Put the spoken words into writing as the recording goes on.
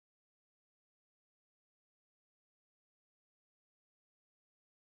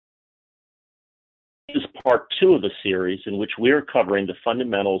This is part 2 of the series in which we are covering the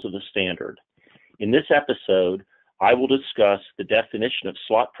fundamentals of the standard. In this episode, I will discuss the definition of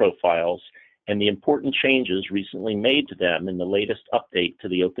slot profiles and the important changes recently made to them in the latest update to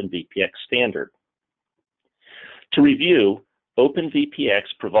the OpenVPX standard. To review, OpenVPX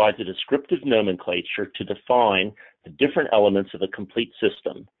provides a descriptive nomenclature to define the different elements of a complete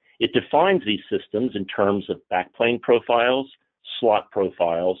system. It defines these systems in terms of backplane profiles, slot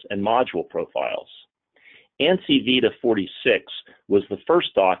profiles, and module profiles. ANSI VITA 46 was the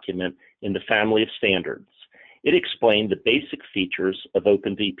first document in the family of standards. It explained the basic features of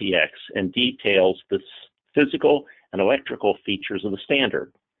OpenVPX and details the physical and electrical features of the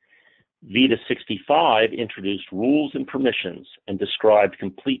standard. VITA 65 introduced rules and permissions and described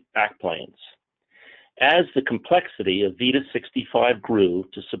complete backplanes. As the complexity of VITA 65 grew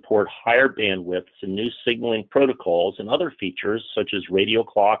to support higher bandwidths and new signaling protocols and other features such as radio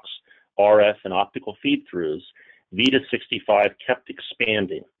clocks, RF, and optical feed-throughs, VITA 65 kept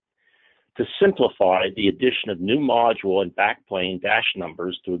expanding. To simplify the addition of new module and backplane dash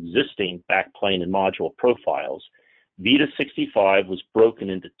numbers to existing backplane and module profiles, VITA 65 was broken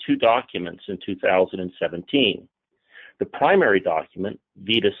into 2 documents in 2017. The primary document,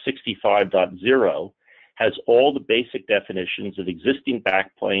 VITA 65.0, has all the basic definitions of existing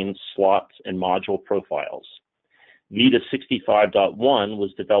backplanes, slots, and module profiles. VITA 65.1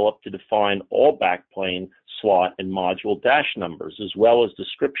 was developed to define all backplane, slot, and module dash numbers, as well as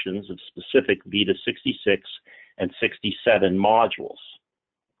descriptions of specific VITA 66 and 67 modules.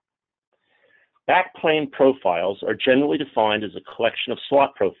 Backplane profiles are generally defined as a collection of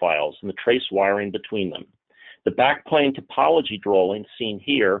slot profiles and the trace wiring between them. The backplane topology drawing seen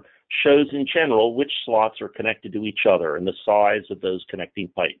here shows in general which slots are connected to each other and the size of those connecting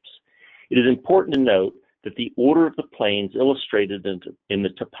pipes. It is important to note that the order of the planes illustrated in the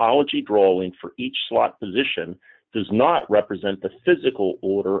topology drawing for each slot position does not represent the physical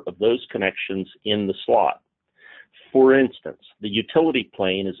order of those connections in the slot. For instance, the utility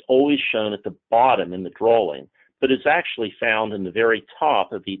plane is always shown at the bottom in the drawing, but is actually found in the very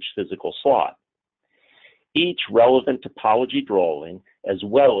top of each physical slot. Each relevant topology drawing, as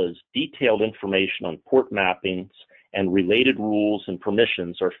well as detailed information on port mappings and related rules and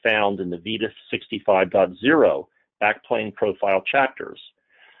permissions, are found in the VITA 65.0 backplane profile chapters.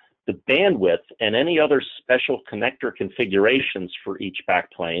 The bandwidth and any other special connector configurations for each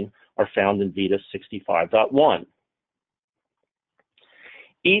backplane are found in VITA 65.1.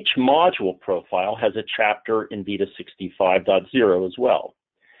 Each module profile has a chapter in VITA 65.0 as well.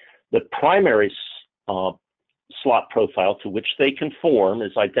 The primary slot profile to which they conform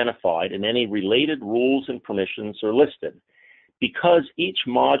is identified, and any related rules and permissions are listed. Because each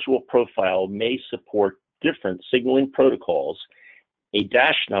module profile may support different signaling protocols, a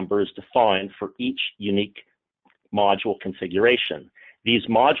dash number is defined for each unique module configuration. These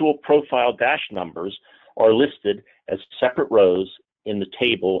module profile dash numbers are listed as separate rows in the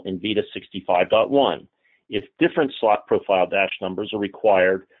table in VITA 65.1. If different slot profile dash numbers are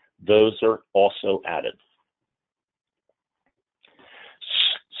required, those are also added.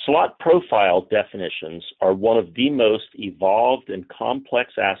 Slot profile definitions are one of the most evolved and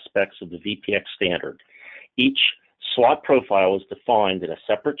complex aspects of the VPX standard. Each slot profile is defined in a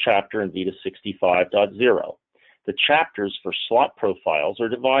separate chapter in VITA 65.0. The chapters for slot profiles are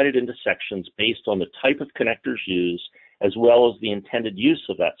divided into sections based on the type of connectors used, as well as the intended use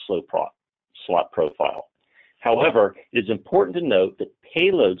of that slot profile. However, it is important to note that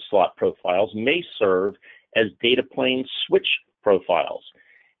payload slot profiles may serve as data plane switch profiles,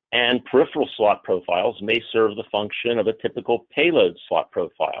 and peripheral slot profiles may serve the function of a typical payload slot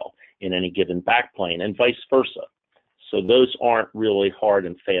profile in any given backplane, and vice versa. So those aren't really hard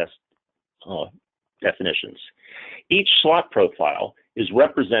and fast definitions. Each slot profile is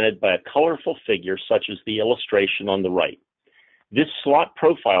represented by a colorful figure such as the illustration on the right. This slot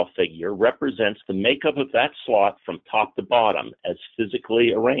profile figure represents the makeup of that slot from top to bottom as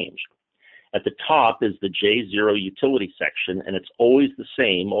physically arranged. At the top is the J0 utility section, and it's always the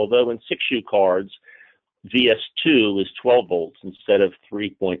same, although in 6U cards, VS2 is 12 volts instead of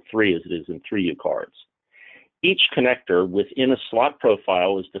 3.3 as it is in 3U cards. Each connector within a slot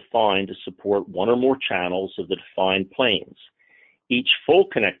profile is defined to support one or more channels of the defined planes. Each full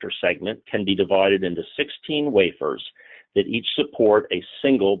connector segment can be divided into 16 wafers that each support a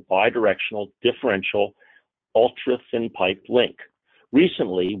single bidirectional differential ultra-thin pipe link.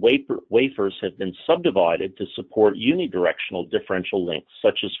 Recently, wafers have been subdivided to support unidirectional differential links,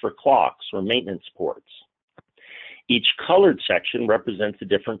 such as for clocks or maintenance ports. Each colored section represents a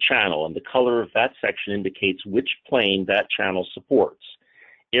different channel, and the color of that section indicates which plane that channel supports.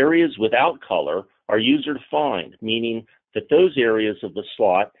 Areas without color are user-defined, meaning that those areas of the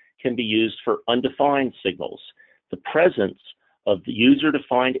slot can be used for undefined signals. The presence of the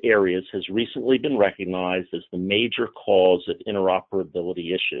user-defined areas has recently been recognized as the major cause of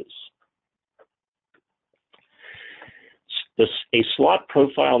interoperability issues. A slot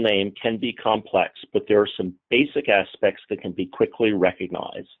profile name can be complex, but there are some basic aspects that can be quickly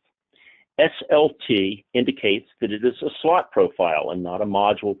recognized. SLT indicates that it is a slot profile and not a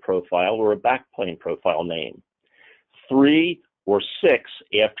module profile or a backplane profile name. 3 or 6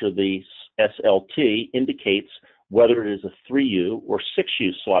 after the SLT indicates whether it is a 3U or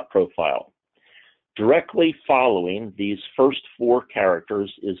 6U slot profile. Directly following these first 4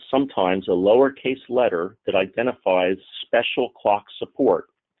 characters is sometimes a lowercase letter that identifies special clock support.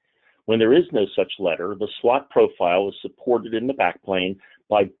 When there is no such letter, the slot profile is supported in the backplane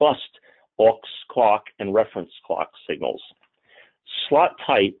by bus aux clock and reference clock signals. Slot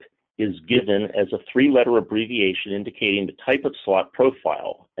type is given as a 3-letter abbreviation indicating the type of slot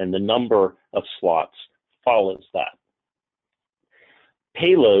profile, and the number of slots follows that.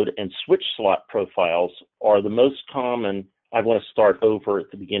 Payload and switch slot profiles are the most common. I want to start over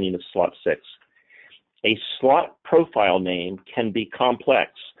at the beginning of slot 6. A slot profile name can be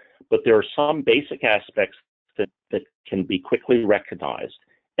complex, but there are some basic aspects that can be quickly recognized.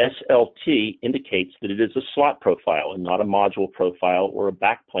 SLT indicates that it is a slot profile and not a module profile or a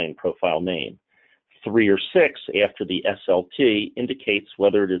backplane profile name. 3 or 6 after the SLT indicates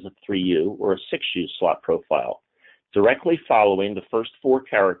whether it is a 3U or a 6U slot profile. Directly following the first 4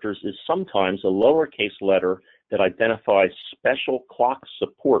 characters is sometimes a lowercase letter that identifies special clock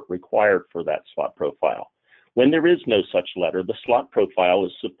support required for that slot profile. When there is no such letter, the slot profile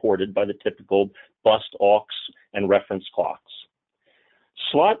is supported by the typical bus aux and reference clocks.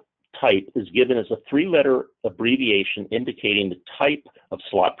 Slot type is given as a 3-letter abbreviation indicating the type of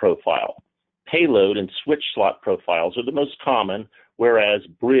slot profile. Payload and switch slot profiles are the most common, whereas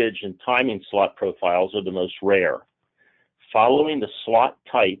bridge and timing slot profiles are the most rare. Following the slot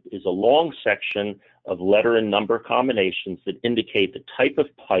type is a long section of letter and number combinations that indicate the type of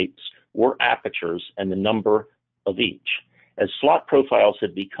pipes or apertures and the number of each. As slot profiles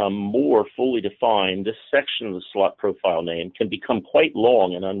have become more fully defined, this section of the slot profile name can become quite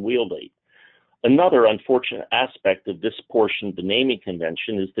long and unwieldy. Another unfortunate aspect of this portion of the naming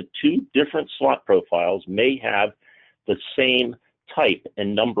convention is that 2 different slot profiles may have the same type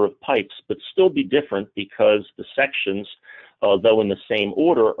and number of pipes, but still be different because the sections, though in the same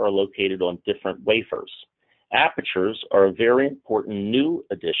order, are located on different wafers. Apertures are a very important new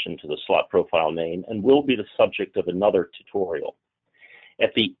addition to the slot profile name and will be the subject of another tutorial.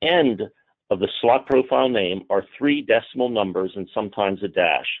 At the end of the slot profile name are 3 decimal numbers and sometimes a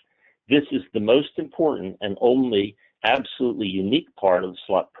dash. This is the most important and only absolutely unique part of the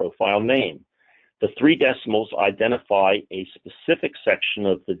slot profile name. The 3 decimals identify a specific section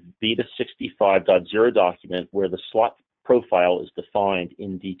of the VITA 65.0 document where the slot profile is defined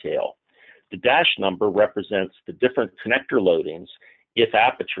in detail. The dash number represents the different connector loadings if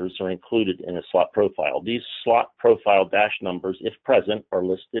apertures are included in a slot profile. These slot profile dash numbers, if present, are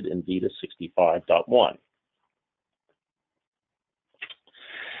listed in VITA 65.1.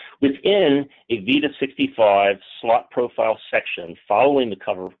 Within a VITA 65 slot profile section, following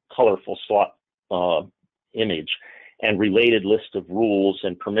the colorful slot image and related list of rules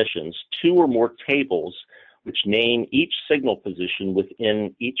and permissions, 2 or more tables which name each signal position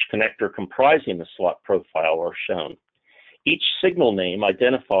within each connector comprising the slot profile are shown. Each signal name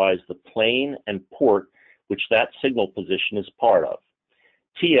identifies the plane and port which that signal position is part of.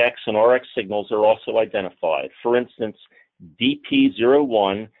 TX and RX signals are also identified. For instance,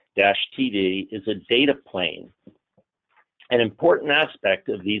 DP01-TD is a data plane. An important aspect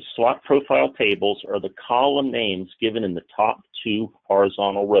of these slot profile tables are the column names given in the top 2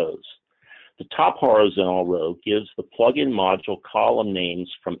 horizontal rows. The top horizontal row gives the plug-in module column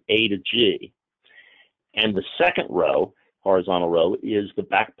names from A to G, and the second row, horizontal row, is the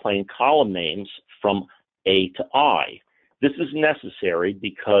backplane column names from A to I. This is necessary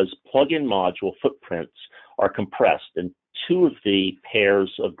because plug-in module footprints are compressed and 2 of the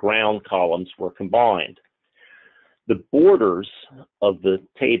pairs of ground columns were combined. The borders of the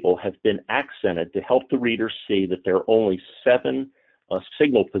table have been accented to help the reader see that there are only 7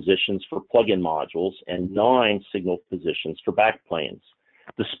 signal positions for plug-in modules and 9 signal positions for backplanes.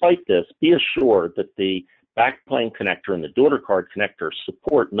 Despite this, be assured that the backplane connector and the daughter card connector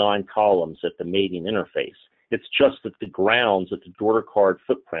support 9 columns at the mating interface. It's just that the grounds at the daughter card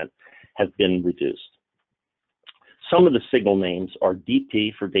footprint have been reduced. Some of the signal names are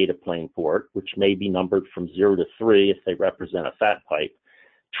DP for data plane port, which may be numbered from 0 to 3 if they represent a fat pipe,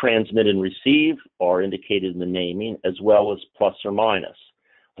 Transmit and receive are indicated in the naming, as well as plus or minus.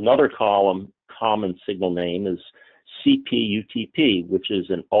 Another common signal name is CP-UTP, which is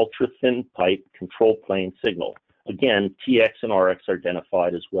an ultra-thin pipe control plane signal. Again, TX and RX are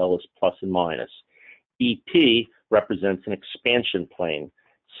identified, as well as plus and minus. EP represents an expansion plane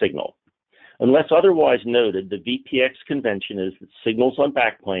signal. Unless otherwise noted, the VPX convention is that signals on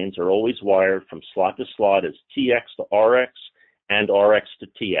backplanes are always wired from slot to slot as TX to RX and RX to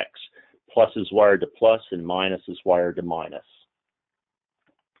TX. Plus is wired to plus and minus is wired to minus.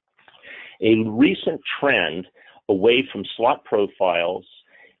 A recent trend away from slot profiles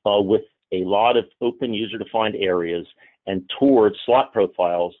with a lot of open user-defined areas and towards slot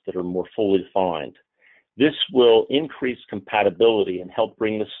profiles that are more fully defined. This will increase compatibility and help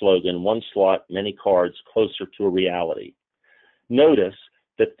bring the slogan, one slot, many cards, closer to a reality. Notice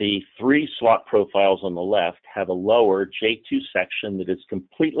that the 3 slot profiles on the left have a lower J2 section that is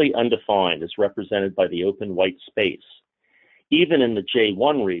completely undefined, as represented by the open white space. Even in the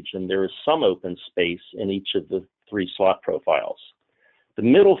J1 region, there is some open space in each of the 3 slot profiles. The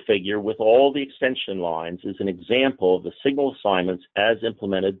middle figure with all the extension lines is an example of the signal assignments as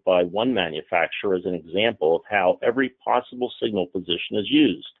implemented by one manufacturer as an example of how every possible signal position is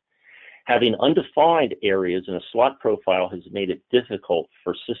used. Having undefined areas in a slot profile has made it difficult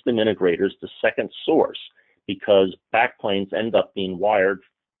for system integrators to second source because backplanes end up being wired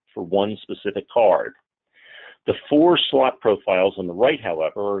for one specific card. The 4 slot profiles on the right,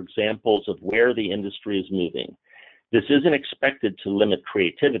 however, are examples of where the industry is moving. This isn't expected to limit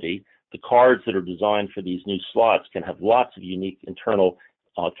creativity. The cards that are designed for these new slots can have lots of unique internal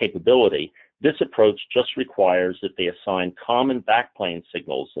capability. This approach just requires that they assign common backplane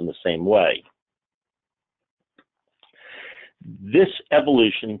signals in the same way. This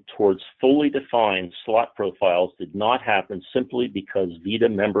evolution towards fully defined slot profiles did not happen simply because VITA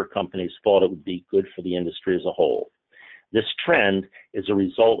member companies thought it would be good for the industry as a whole. This trend is a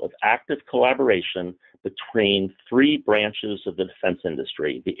result of active collaboration between 3 branches of the defense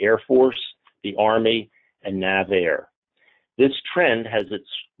industry, the Air Force, the Army, and NAVAIR. This trend has its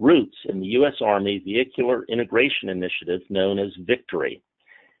roots in the U.S. Army Vehicular Integration Initiative known as VICTORY.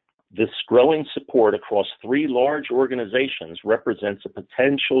 This growing support across 3 large organizations represents a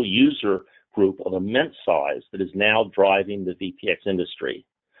potential user group of immense size that is now driving the VPX industry.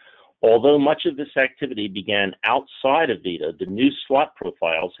 Although much of this activity began outside of VITA, the new slot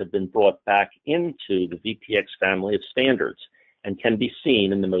profiles have been brought back into the VPX family of standards and can be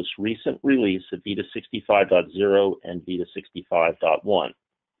seen in the most recent release of VITA 65.0 and VITA 65.1.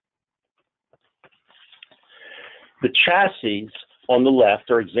 The chassis on the left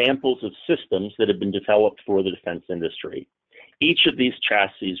are examples of systems that have been developed for the defense industry. Each of these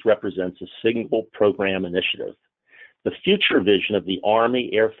chassis represents a single program initiative. The future vision of the Army,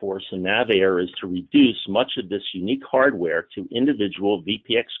 Air Force, and NAVAIR is to reduce much of this unique hardware to individual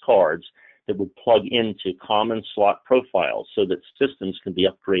VPX cards that would plug into common slot profiles so that systems can be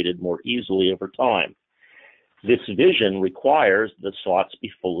upgraded more easily over time. This vision requires the slots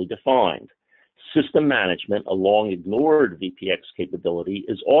be fully defined. System management, a long ignored VPX capability,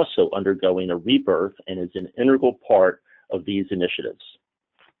 is also undergoing a rebirth and is an integral part of these initiatives.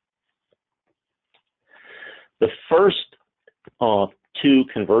 The first 2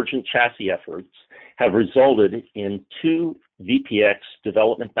 convergent chassis efforts have resulted in 2 VPX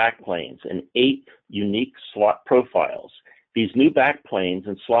development backplanes and 8 unique slot profiles. These new backplanes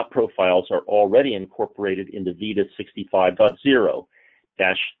and slot profiles are already incorporated into VITA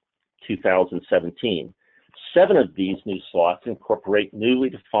 65.0-2017. 7 of these new slots incorporate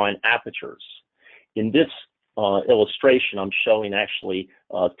newly defined apertures. In this illustration, I'm showing actually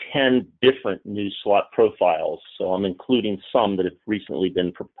 10 different new slot profiles, so I'm including some that have recently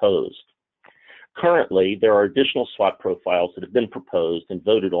been proposed. Currently, there are additional slot profiles that have been proposed and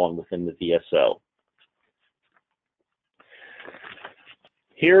voted on within the VSO.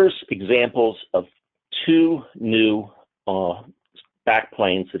 Here's examples of 2 new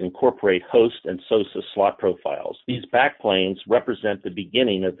backplanes that incorporate host and SOSA slot profiles. These backplanes represent the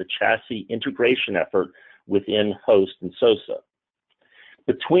beginning of the chassis integration effort within host and SOSA.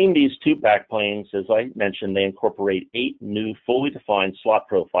 Between these 2 backplanes, as I mentioned, they incorporate 8 new fully defined slot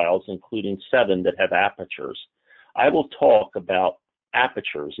profiles, including 7 that have apertures. I will talk about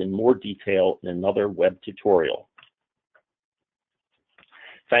apertures in more detail in another web tutorial.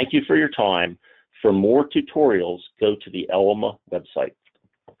 Thank you for your time. For more tutorials, go to the ELMA website.